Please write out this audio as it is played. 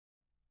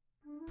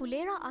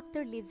Fulera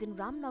Akter lives in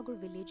Ramnagar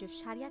village of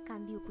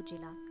Sariakandi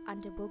upazila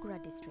under Bogra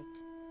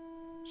district.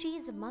 She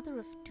is a mother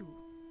of two.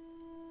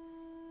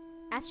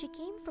 As she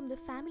came from the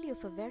family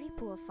of a very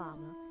poor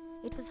farmer,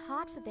 it was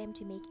hard for them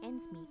to make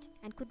ends meet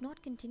and could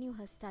not continue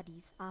her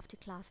studies after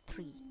class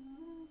 3.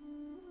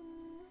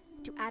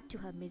 To add to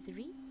her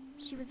misery,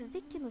 she was a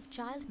victim of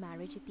child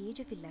marriage at the age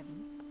of 11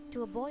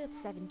 to a boy of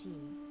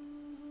 17.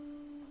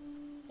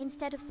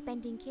 Instead of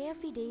spending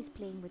carefree days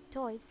playing with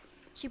toys,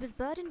 she was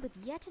burdened with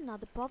yet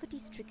another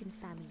poverty-stricken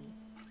family.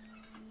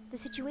 The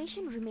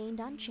situation remained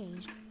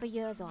unchanged for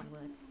years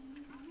onwards.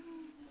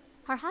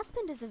 Her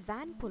husband is a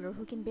van puller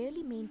who can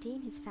barely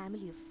maintain his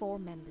family of 4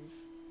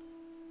 members.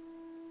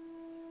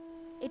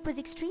 It was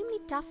extremely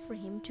tough for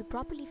him to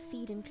properly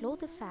feed and clothe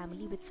the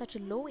family with such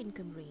a low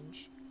income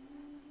range.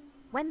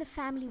 When the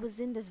family was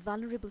in this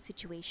vulnerable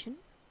situation,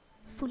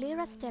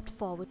 Fulera stepped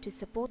forward to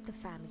support the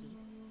family.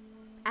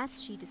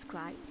 As she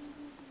describes,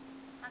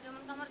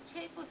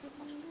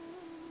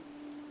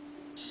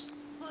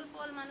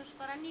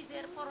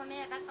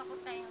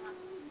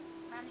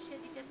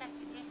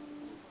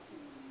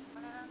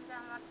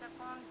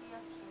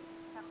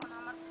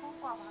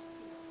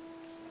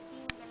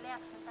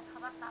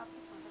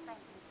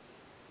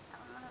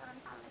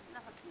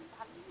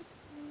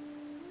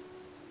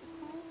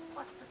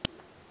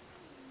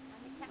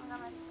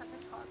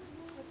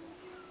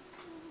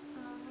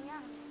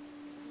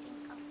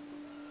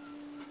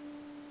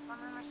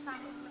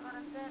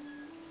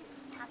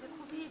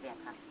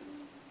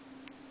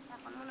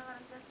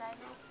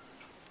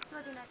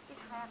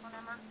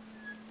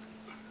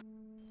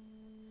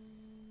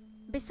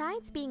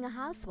 besides being a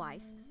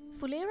housewife,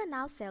 Fulera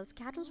now sells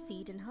cattle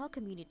feed in her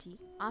community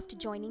after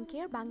joining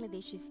Care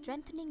Bangladesh's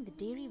Strengthening the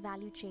Dairy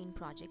Value Chain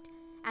project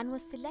and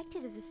was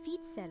selected as a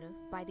feed seller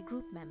by the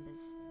group members.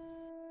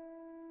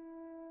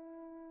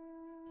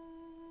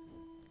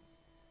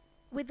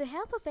 With the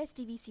help of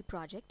SDVC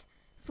project,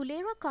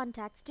 Fulera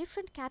contacts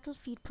different cattle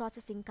feed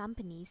processing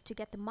companies to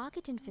get the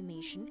market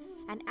information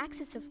and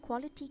access of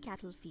quality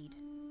cattle feed.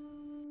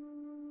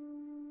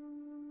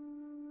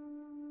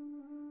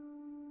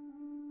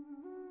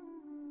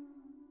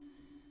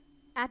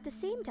 At the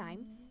same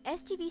time,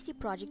 SDVC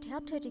project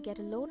helped her to get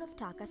a loan of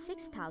Taka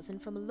 6,000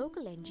 from a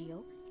local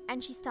NGO,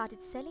 and she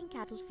started selling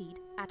cattle feed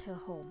at her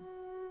home.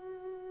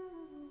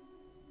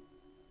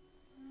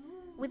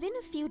 Within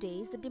a few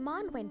days, the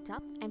demand went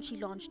up and she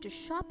launched a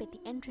shop at the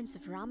entrance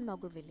of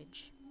Ramnagar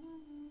village.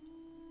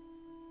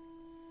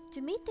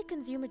 To meet the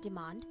consumer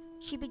demand,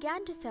 she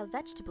began to sell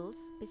vegetables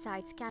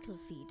besides cattle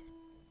feed.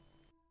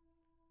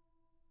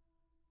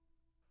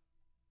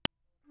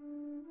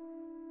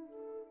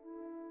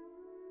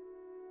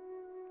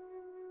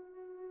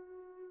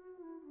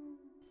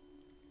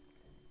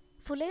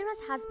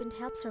 Fulera's husband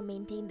helps her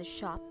maintain the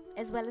shop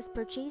as well as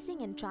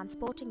purchasing and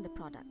transporting the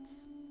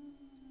products.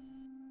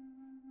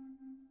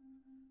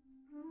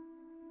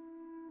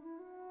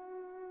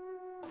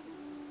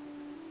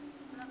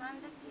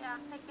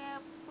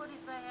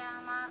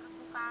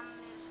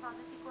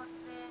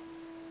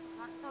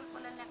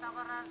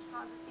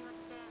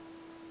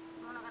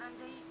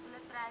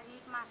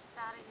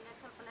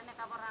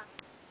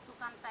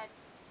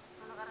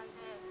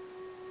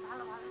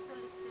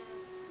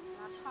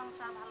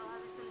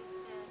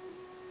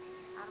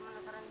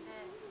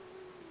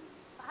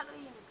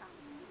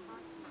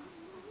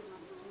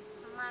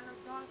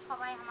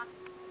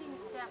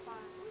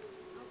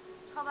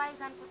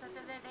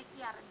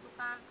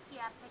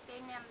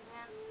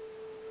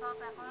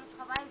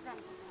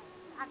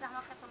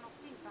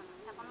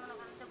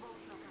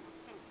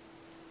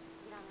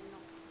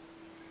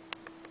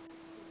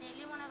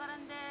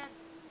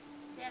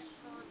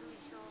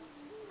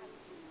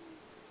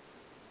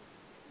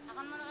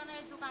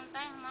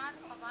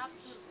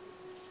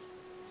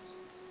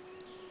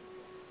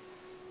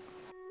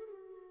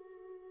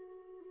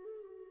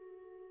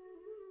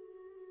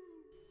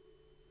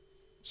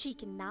 She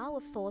can now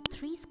afford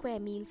 3 square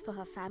meals for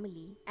her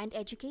family and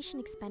education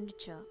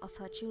expenditure of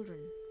her children.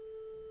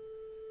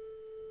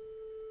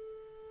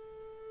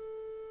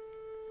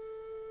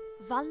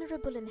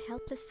 Vulnerable and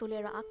helpless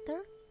Fulera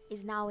Akter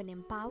is now an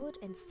empowered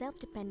and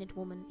self-dependent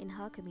woman in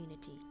her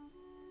community.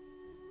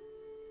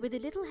 With the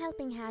little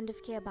helping hand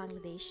of Care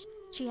Bangladesh,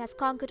 she has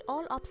conquered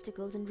all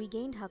obstacles and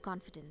regained her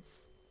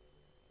confidence.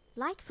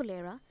 Like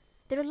Fulera,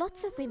 there are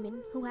lots of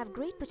women who have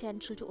great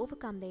potential to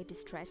overcome their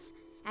distress,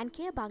 and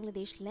Care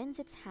Bangladesh lends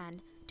its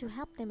hand to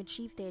help them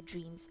achieve their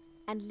dreams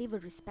and live a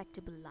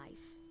respectable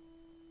life.